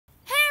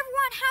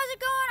how's it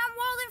going? I'm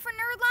Walden for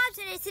Nerd Labs,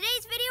 and in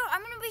today's video,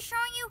 I'm going to be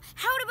showing you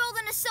how to build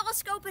an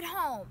oscilloscope at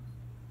home.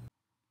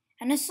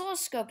 An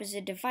oscilloscope is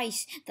a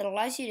device that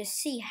allows you to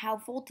see how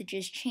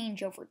voltages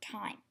change over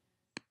time.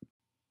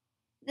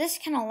 This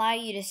can allow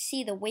you to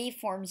see the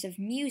waveforms of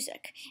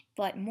music,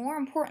 but more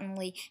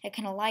importantly, it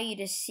can allow you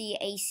to see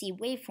AC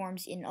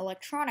waveforms in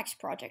electronics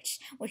projects,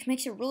 which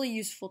makes a really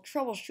useful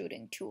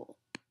troubleshooting tool.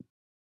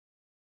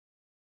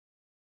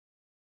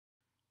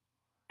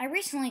 I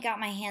recently got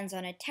my hands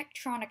on a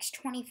Tektronix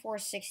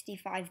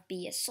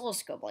 2465B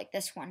oscilloscope like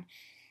this one,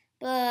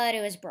 but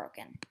it was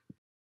broken.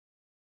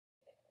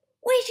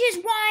 Which is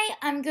why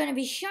I'm going to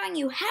be showing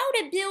you how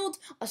to build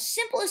a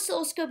simple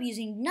oscilloscope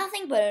using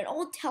nothing but an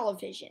old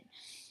television,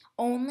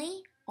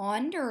 only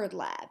on Nerd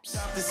Labs.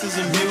 This is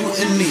a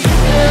mutiny.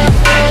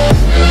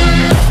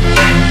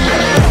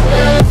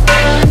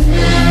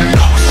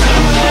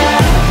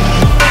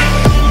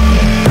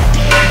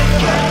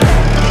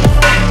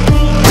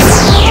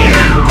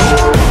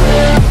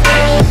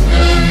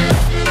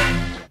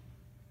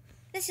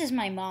 This is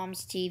my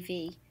mom's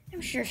TV. I'm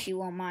sure she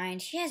won't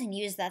mind. She hasn't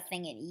used that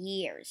thing in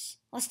years.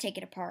 Let's take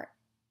it apart.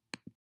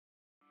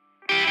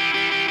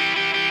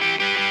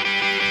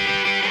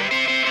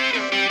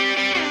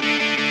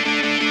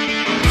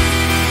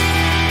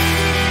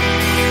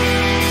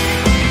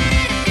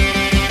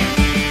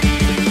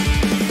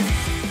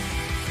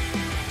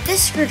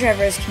 This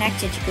screwdriver is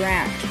connected to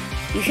ground.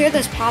 You hear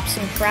those pops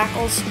and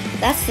crackles?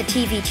 That's the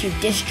TV tube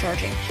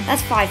discharging.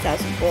 That's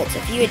 5,000 volts.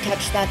 If you had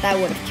touched that, that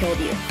would have killed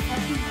you.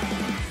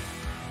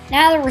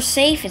 Now that we're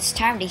safe, it's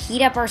time to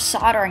heat up our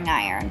soldering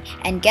iron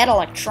and get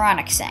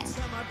electronicsing.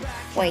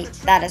 Wait,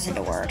 that isn't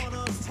a word.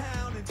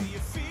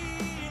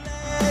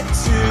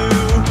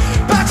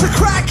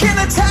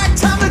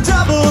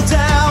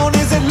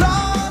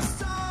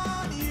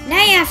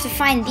 Now you have to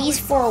find these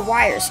 4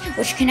 wires,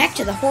 which connect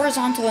to the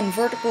horizontal and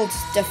vertical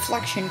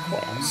deflection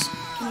coils.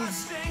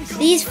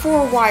 These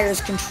 4 wires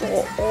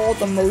control all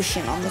the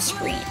motion on the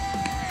screen.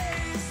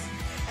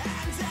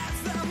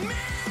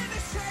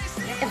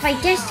 If I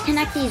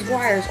disconnect these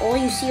wires, all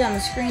you see on the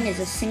screen is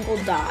a single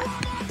dot.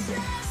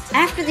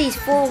 After these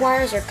 4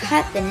 wires are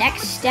cut, the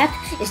next step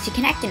is to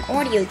connect an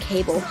audio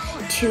cable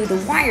to the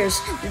wires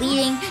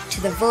leading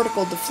to the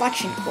vertical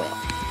deflection coil.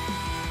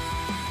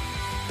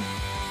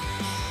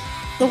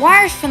 The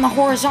wires from the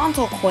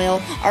horizontal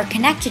coil are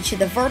connected to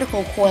the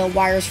vertical coil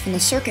wires from the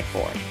circuit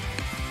board.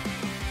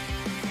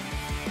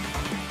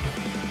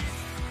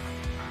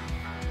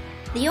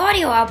 The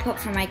audio output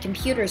from my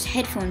computer's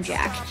headphone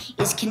jack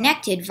is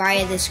connected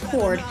via this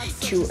cord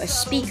to a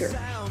speaker.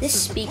 This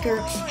speaker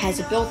has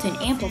a built-in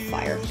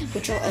amplifier,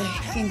 which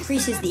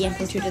increases the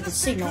amplitude of the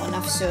signal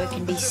enough so it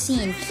can be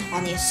seen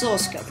on the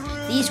oscilloscope.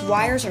 These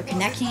wires are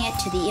connecting it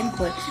to the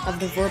input of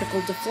the vertical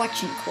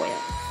deflection coil.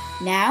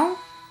 Now,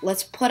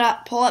 let's pull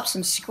up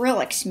some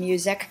Skrillex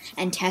music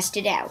and test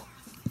it out.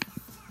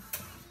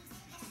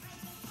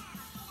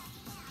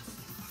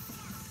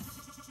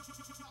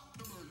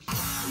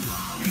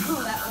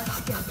 Oh, that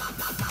looks good.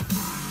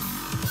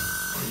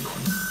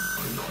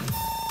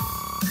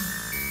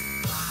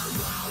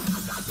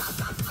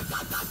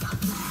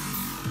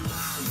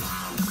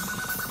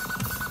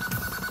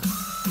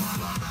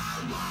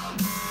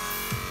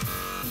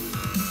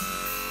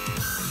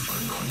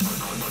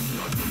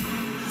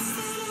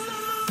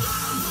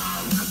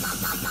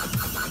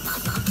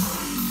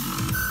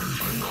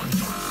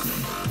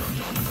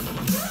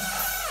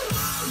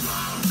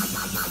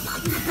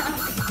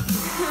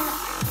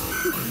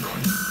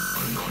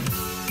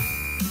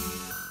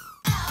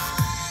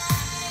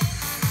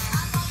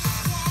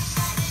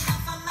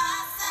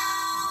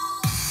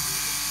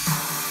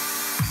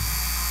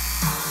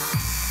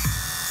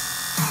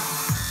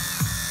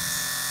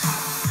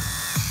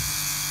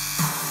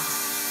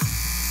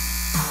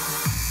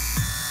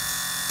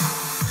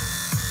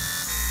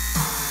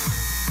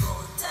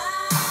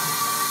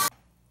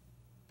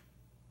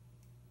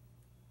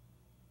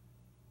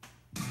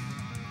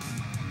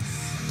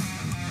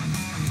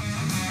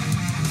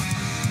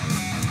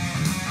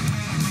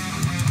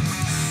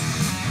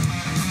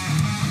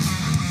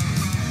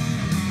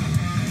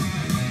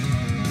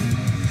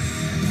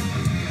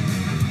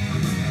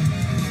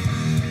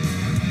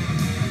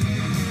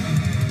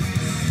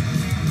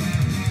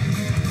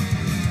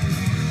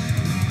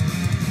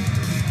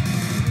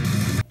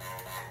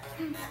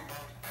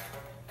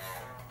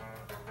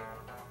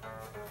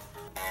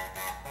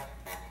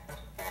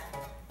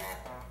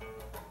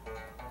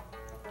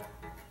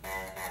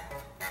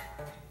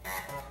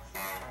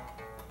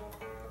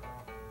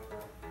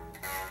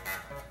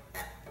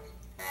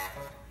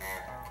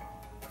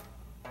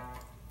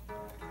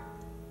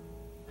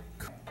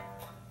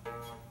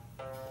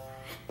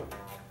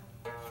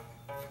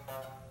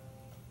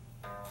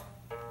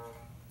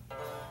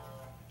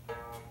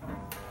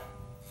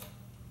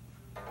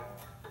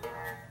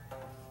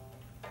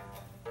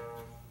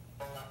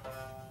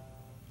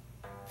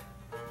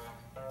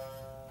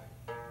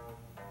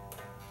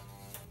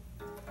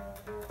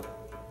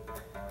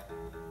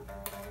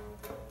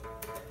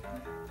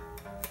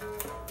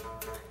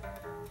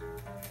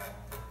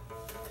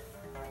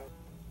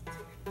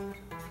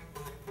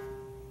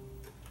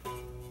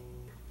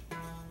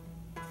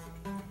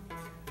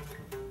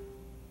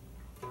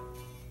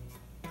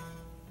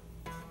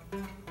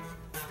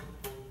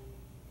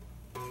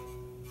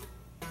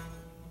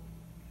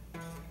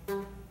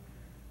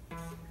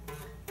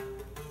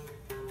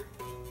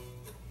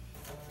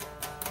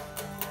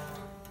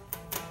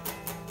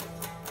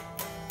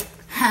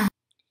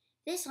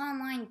 This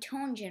online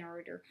tone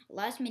generator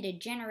allows me to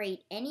generate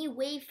any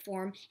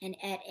waveform and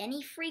at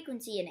any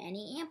frequency and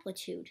any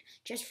amplitude,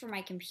 just for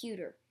my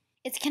computer.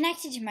 It's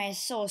connected to my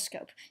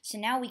oscilloscope, so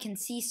now we can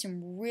see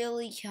some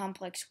really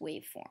complex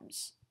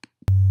waveforms.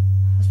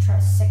 Let's try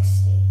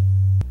 60.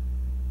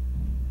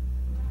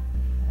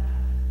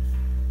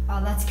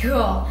 Oh, that's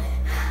cool.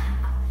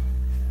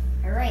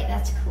 Alright,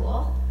 that's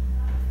cool.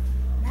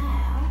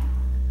 Now,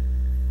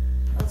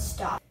 let's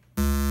stop.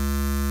 Oh,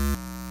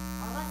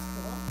 that's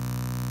cool.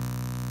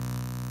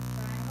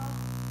 Triangle.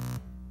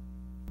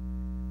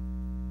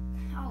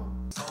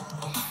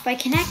 Oh. By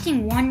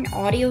connecting one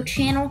audio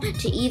channel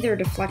to either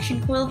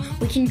deflection coil,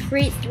 we can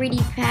create 3D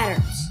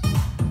patterns.